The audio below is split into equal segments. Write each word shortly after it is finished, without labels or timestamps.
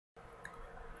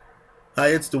Hi,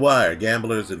 it's Dwyer,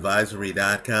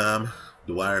 gamblersadvisory.com,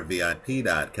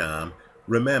 dwyervip.com.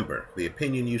 Remember, the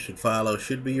opinion you should follow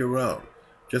should be your own.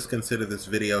 Just consider this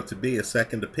video to be a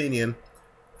second opinion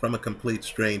from a complete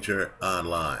stranger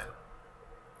online.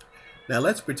 Now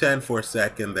let's pretend for a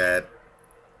second that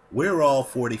we're all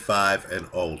 45 and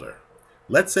older.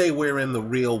 Let's say we're in the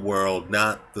real world,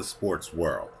 not the sports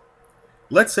world.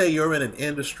 Let's say you're in an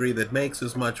industry that makes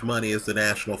as much money as the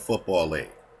National Football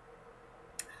League.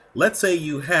 Let's say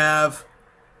you have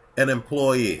an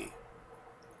employee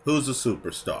who's a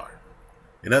superstar.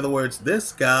 In other words,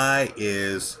 this guy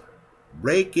is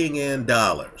raking in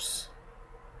dollars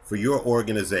for your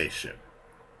organization,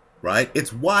 right?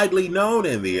 It's widely known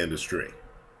in the industry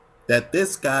that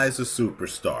this guy's a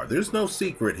superstar. There's no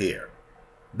secret here.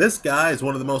 This guy is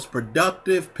one of the most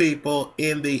productive people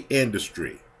in the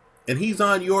industry, and he's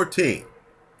on your team,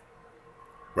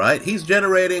 right? He's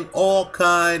generating all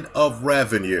kind of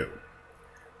revenue,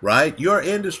 right? Your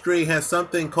industry has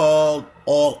something called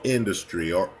all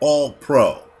industry or all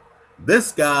pro.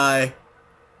 This guy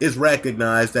is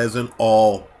recognized as an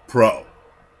all pro,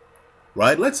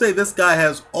 right? Let's say this guy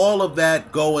has all of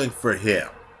that going for him,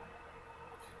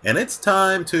 and it's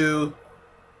time to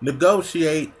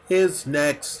negotiate his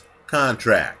next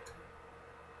contract,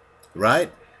 right?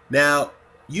 Now,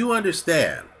 you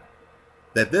understand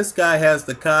that this guy has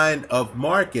the kind of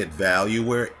market value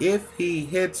where if he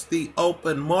hits the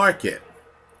open market,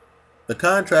 the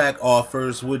contract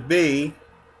offers would be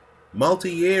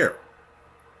multi-year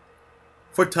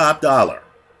for top dollar,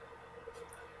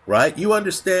 right? You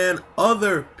understand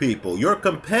other people, your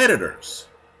competitors,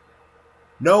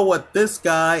 know what this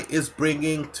guy is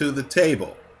bringing to the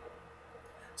table.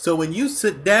 So when you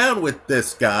sit down with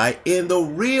this guy in the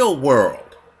real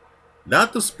world,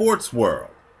 not the sports world,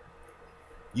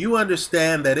 you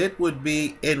understand that it would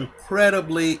be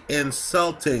incredibly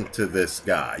insulting to this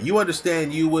guy. You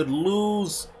understand you would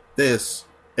lose this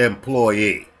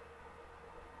employee.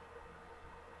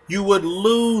 You would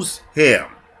lose him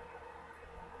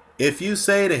if you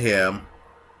say to him,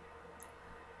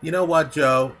 you know what,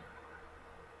 Joe?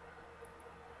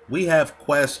 We have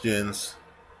questions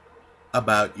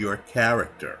about your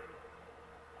character,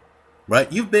 right?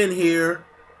 You've been here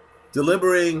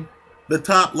delivering the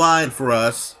top line for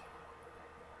us,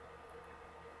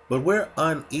 but we're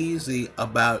uneasy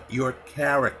about your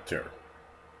character,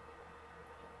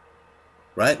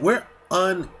 right? We're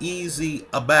uneasy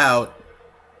about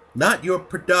not your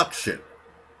production,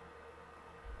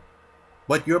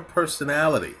 but your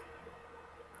personality,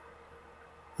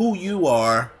 who you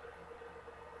are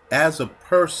as a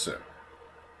person.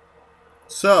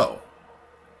 So,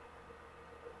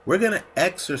 we're going to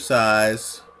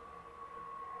exercise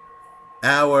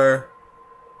our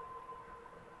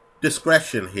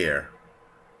discretion here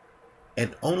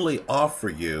and only offer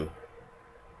you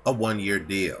a one-year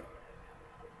deal.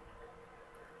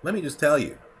 Let me just tell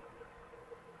you,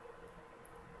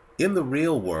 in the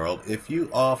real world, if you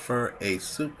offer a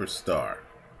superstar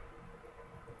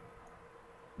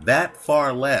that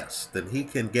far less than he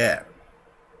can get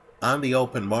on the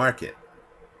open market,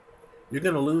 you're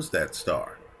going to lose that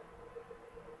star.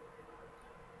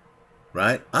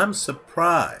 Right? I'm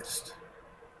surprised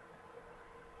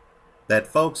that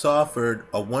folks offered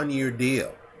a one-year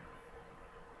deal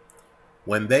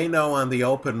when they know on the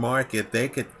open market they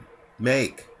could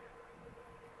make,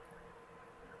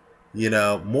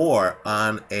 more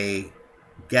on a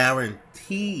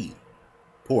guarantee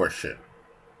portion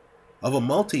of a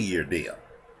multi-year deal.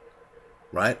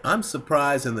 Right? I'm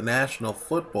surprised in the National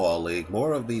Football League,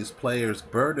 more of these players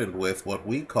burdened with what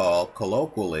we call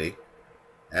colloquially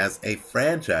as a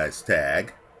franchise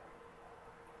tag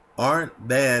aren't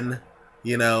then,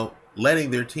 letting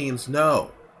their teams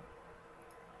know,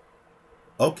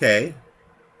 okay,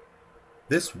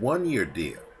 this one-year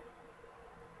deal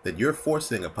that you're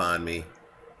forcing upon me,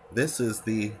 this is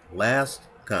the last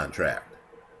contract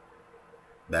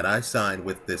that I signed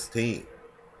with this team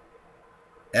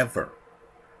ever,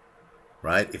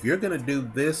 right? If you're going to do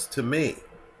this to me,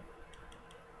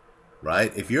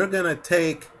 right, if you're going to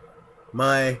take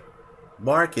my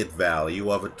market value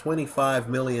of a $25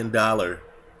 million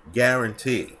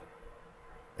guarantee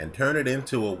and turn it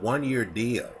into a one-year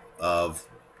deal of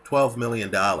 $12 million,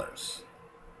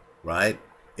 right?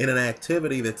 In an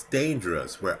activity that's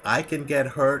dangerous, where I can get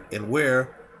hurt and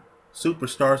where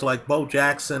superstars like Bo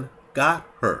Jackson got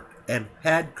hurt and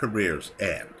had careers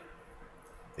end.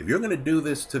 If you're going to do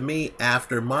this to me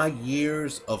after my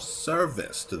years of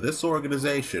service to this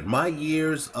organization, my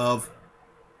years of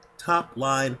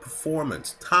top-line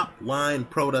performance, top-line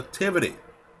productivity,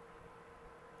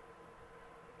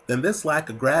 then this lack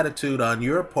of gratitude on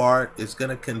your part is going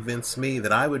to convince me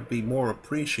that I would be more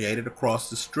appreciated across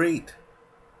the street.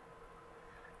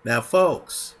 Now,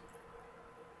 folks,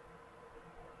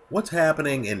 what's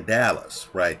happening in Dallas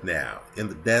right now in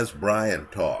the Dez Bryant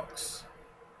talks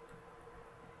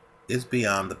is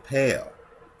beyond the pale.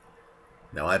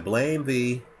 Now, I blame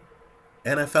the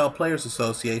NFL Players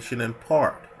Association in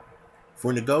part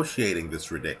for negotiating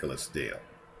this ridiculous deal.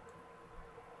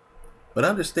 But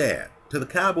understand, to the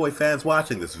Cowboy fans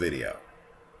watching this video,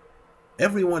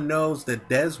 everyone knows that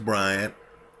Dez Bryant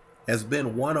has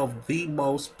been one of the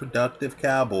most productive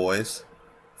Cowboys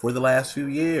for the last few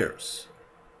years.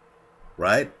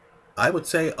 Right? I would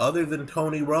say other than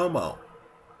Tony Romo,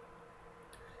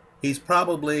 he's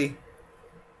probably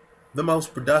the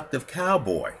most productive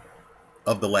Cowboy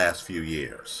of the last few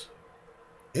years.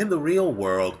 In the real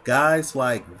world, guys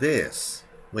like this,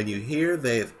 when you hear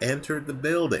they've entered the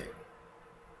building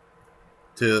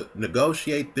to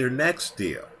negotiate their next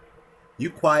deal, you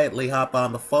quietly hop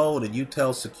on the phone and you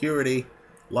tell security,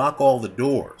 lock all the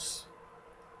doors.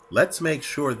 Let's make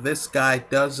sure this guy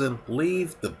doesn't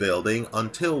leave the building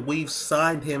until we've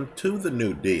signed him to the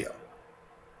new deal.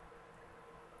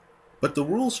 But the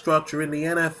rule structure in the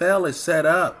NFL is set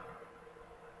up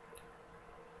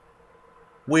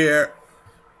where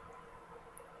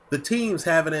the teams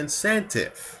have an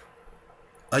incentive,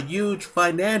 a huge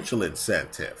financial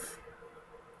incentive,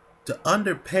 to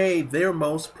underpay their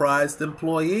most prized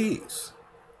employees.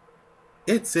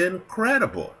 It's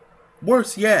incredible.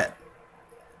 Worse yet,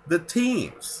 the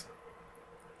teams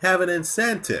have an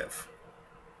incentive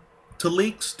to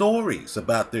leak stories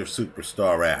about their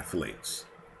superstar athletes,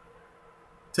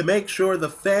 to make sure the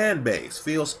fan base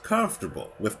feels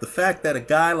comfortable with the fact that a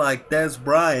guy like Dez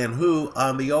Bryant, who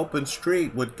on the open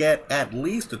street would get at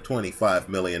least a $25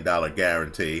 million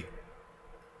guarantee,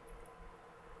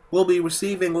 will be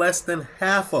receiving less than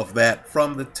half of that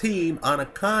from the team on a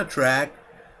contract,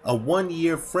 a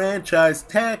one-year franchise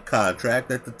tag contract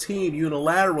that the team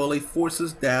unilaterally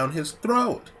forces down his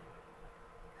throat.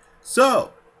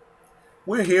 So,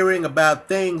 we're hearing about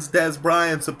things Dez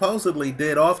Bryant supposedly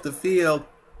did off the field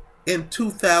in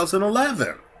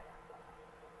 2011.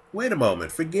 Wait a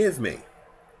moment, forgive me.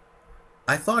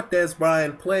 I thought Dez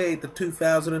Bryant played the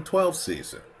 2012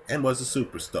 season and was a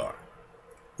superstar.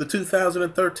 The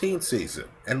 2013 season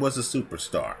and was a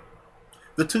superstar.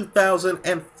 The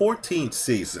 2014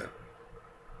 season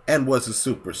and was a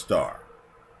superstar.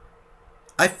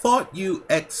 I thought you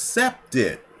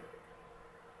accepted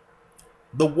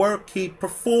the work he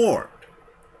performed.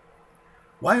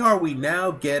 Why are we now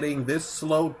getting this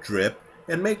slow drip?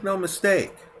 And make no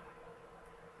mistake,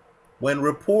 when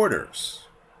reporters,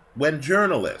 when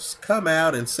journalists come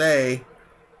out and say,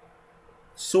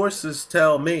 sources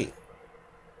tell me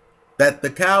that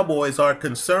the Cowboys are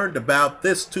concerned about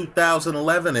this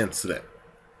 2011 incident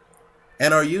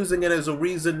and are using it as a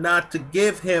reason not to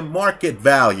give him market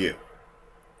value,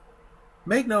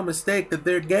 make no mistake that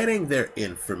they're getting their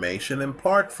information in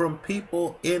part from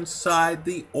people inside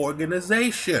the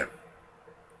organization.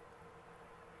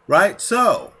 Right?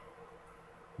 So,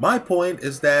 my point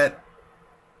is that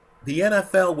the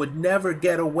NFL would never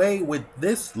get away with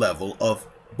this level of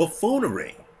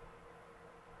buffoonery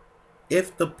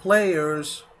if the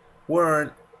players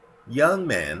weren't young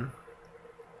men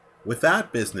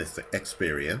without business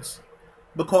experience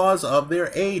because of their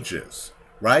ages,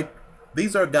 right?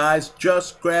 These are guys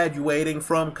just graduating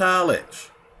from college.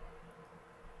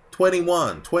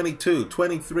 21, 22,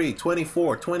 23,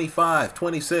 24, 25,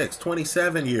 26,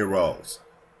 27-year-olds,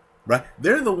 right?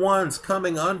 They're the ones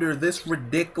coming under this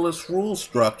ridiculous rule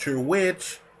structure,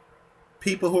 which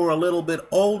people who are a little bit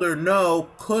older know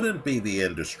couldn't be the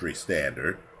industry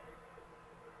standard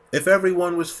if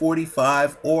everyone was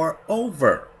 45 or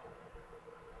over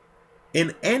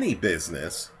in any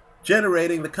business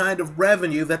generating the kind of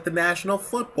revenue that the National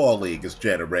Football League is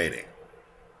generating.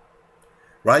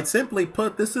 Right? Simply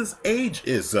put, this is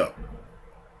ageism.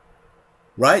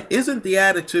 Right? Isn't the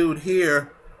attitude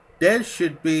here, Dez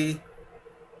should be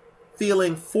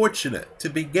feeling fortunate to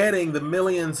be getting the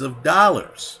millions of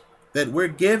dollars that we're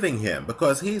giving him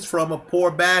because he's from a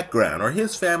poor background or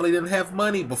his family didn't have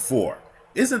money before.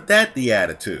 Isn't that the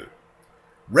attitude?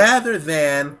 Rather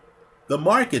than the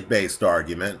market-based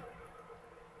argument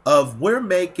of we're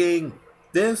making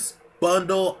this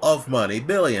bundle of money,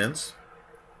 billions,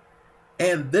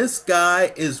 and this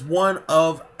guy is one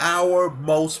of our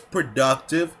most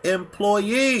productive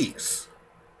employees.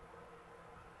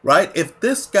 Right? If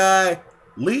this guy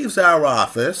leaves our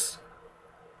office,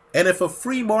 and if a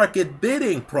free market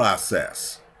bidding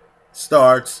process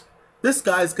starts, this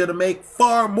guy's going to make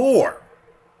far more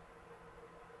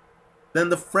than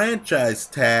the franchise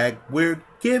tag we're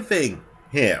giving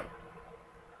him.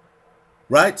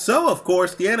 Right? So, of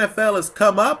course, the NFL has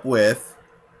come up with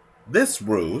this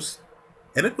ruse,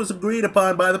 and it was agreed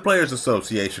upon by the Players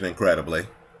Association, incredibly,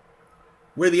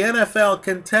 where the NFL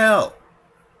can tell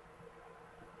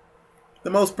the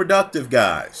most productive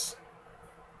guys,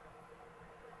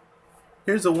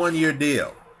 here's a one-year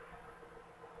deal.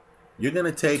 You're going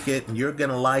to take it and you're going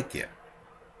to like it.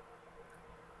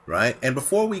 Right? And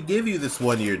before we give you this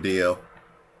one-year deal,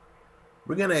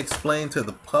 we're going to explain to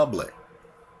the public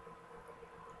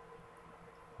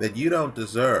that you don't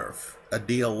deserve a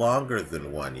deal longer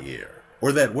than 1 year,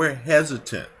 or that we're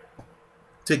hesitant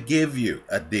to give you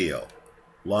a deal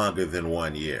longer than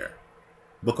 1 year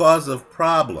because of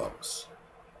problems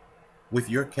with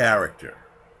your character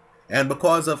and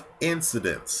because of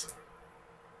incidents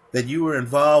that you were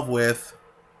involved with,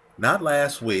 not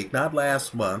last week, not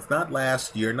last month, not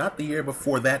last year, not the year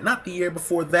before that, not the year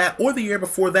before that, or the year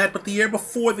before that, but the year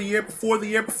before, the year before, the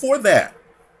year before that.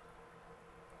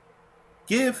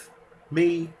 Give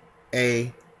me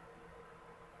a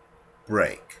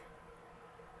break.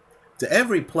 To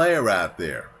every player out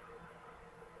there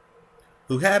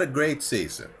who had a great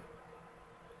season,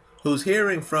 who's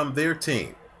hearing from their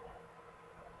team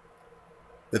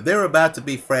that they're about to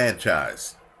be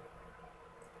franchised,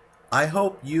 I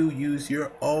hope you use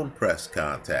your own press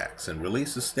contacts and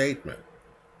release a statement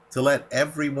to let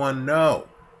everyone know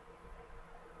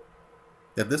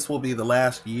that this will be the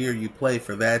last year you play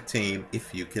for that team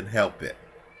if you can help it.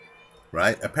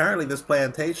 Right? Apparently this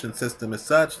plantation system is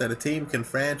such that a team can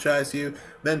franchise you,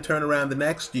 then turn around the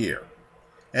next year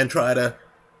and try to,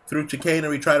 through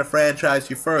chicanery, try to franchise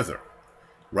you further.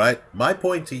 Right? My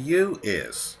point to you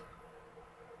is,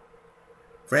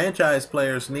 franchise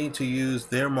players need to use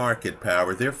their market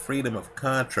power, their freedom of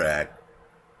contract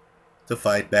to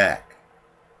fight back.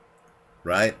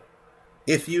 Right?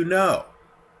 If you know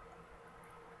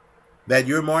that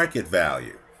your market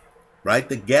value, right,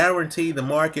 the guarantee the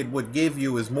market would give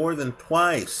you is more than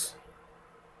twice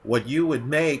what you would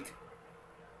make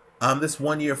on this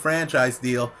one-year franchise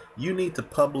deal, you need to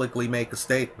publicly make a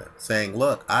statement saying,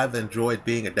 look, I've enjoyed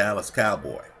being a Dallas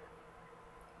Cowboy.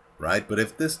 Right? But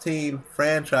if this team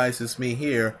franchises me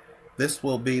here, this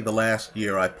will be the last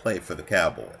year I play for the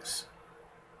Cowboys.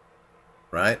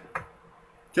 Right?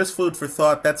 Just food for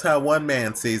thought. That's how one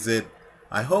man sees it.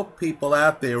 I hope people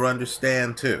out there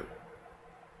understand too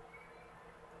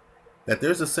that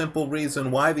there's a simple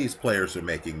reason why these players are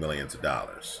making millions of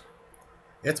dollars.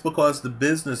 It's because the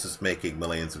business is making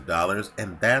millions of dollars,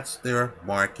 and that's their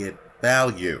market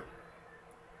value.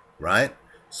 Right?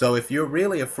 So if you're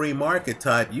really a free market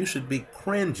type, you should be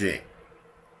cringing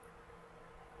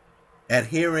at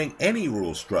hearing any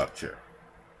rule structure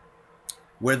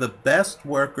where the best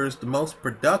workers, the most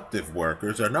productive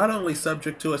workers, are not only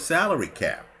subject to a salary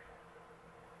cap,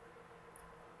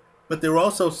 but they're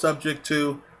also subject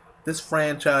to this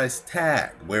franchise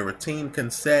tag where a team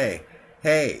can say,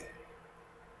 hey,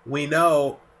 we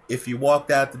know if you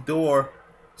walked out the door,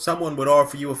 someone would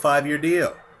offer you a 5-year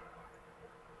deal.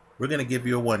 We're going to give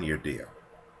you a 1-year deal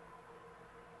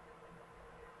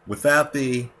without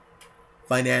the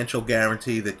financial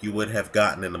guarantee that you would have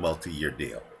gotten in a multi-year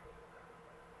deal.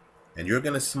 And you're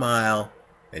going to smile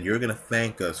and you're going to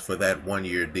thank us for that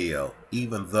 1-year deal,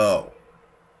 even though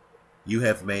you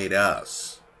have made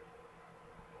us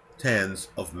tens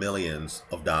of millions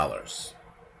of dollars.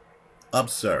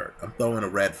 Absurd. I'm throwing a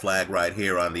red flag right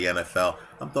here on the NFL.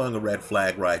 I'm throwing a red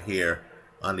flag right here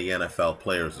on the NFL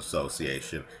Players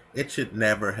Association. It should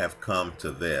never have come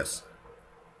to this.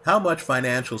 How much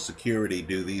financial security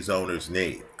do these owners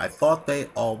need? I thought they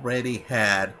already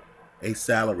had a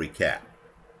salary cap.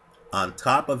 On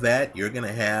top of that, you're going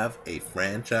to have a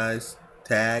franchise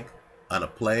tag on a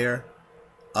player?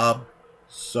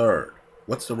 Absurd.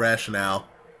 What's the rationale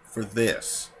for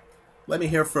this? Let me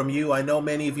hear from you. I know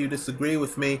many of you disagree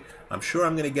with me. I'm sure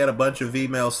I'm going to get a bunch of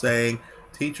emails saying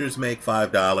teachers make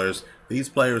 $5, these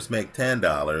players make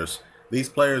 $10, these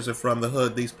players are from the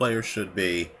hood, these players should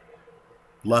be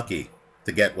lucky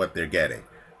to get what they're getting.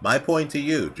 My point to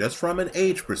you, just from an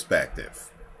age perspective,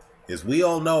 is we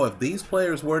all know if these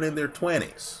players weren't in their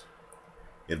 20s,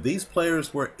 if these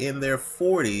players were in their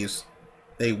 40s,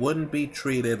 they wouldn't be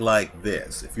treated like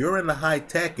this. If you're in the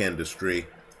high-tech industry,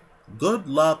 good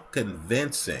luck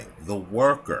convincing the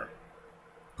worker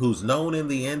who's known in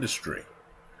the industry,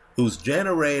 who's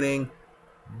generating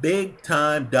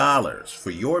big-time dollars for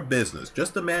your business.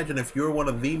 Just imagine if you're one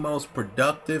of the most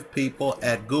productive people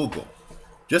at Google.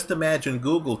 Just imagine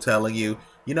Google telling you,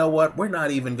 you know what, we're not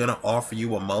even going to offer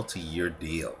you a multi-year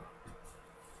deal.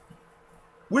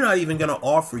 We're not even going to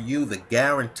offer you the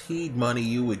guaranteed money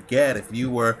you would get if you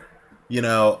were,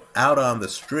 out on the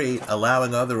street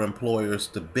allowing other employers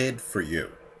to bid for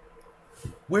you.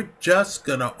 We're just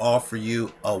going to offer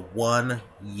you a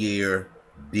 1-year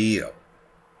deal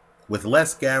with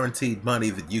less guaranteed money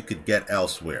that you could get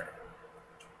elsewhere.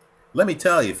 Let me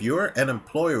tell you, if you're an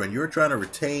employer and you're trying to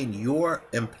retain your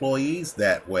employees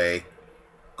that way,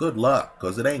 good luck,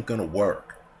 because it ain't going to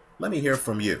work. Let me hear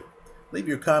from you. Leave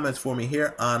your comments for me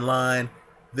here online.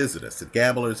 Visit us at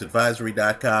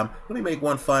gamblersadvisory.com. Let me make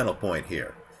one final point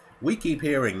here. We keep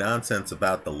hearing nonsense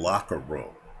about the locker room,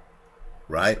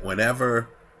 right? Whenever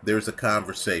there's a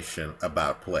conversation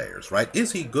about players, right?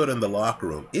 Is he good in the locker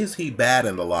room? Is he bad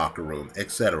in the locker room,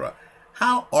 etc.?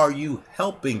 How are you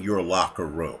helping your locker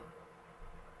room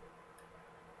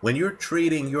when you're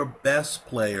treating your best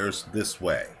players this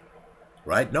way,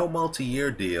 right? No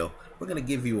multi-year deal. We're going to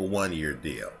give you a 1-year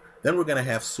deal. Then we're going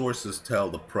to have sources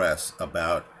tell the press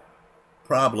about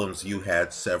problems you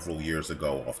had several years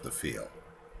ago off the field.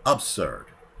 Absurd.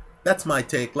 That's my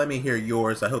take. Let me hear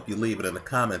yours. I hope you leave it in the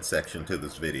comment section to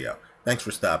this video. Thanks for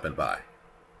stopping by.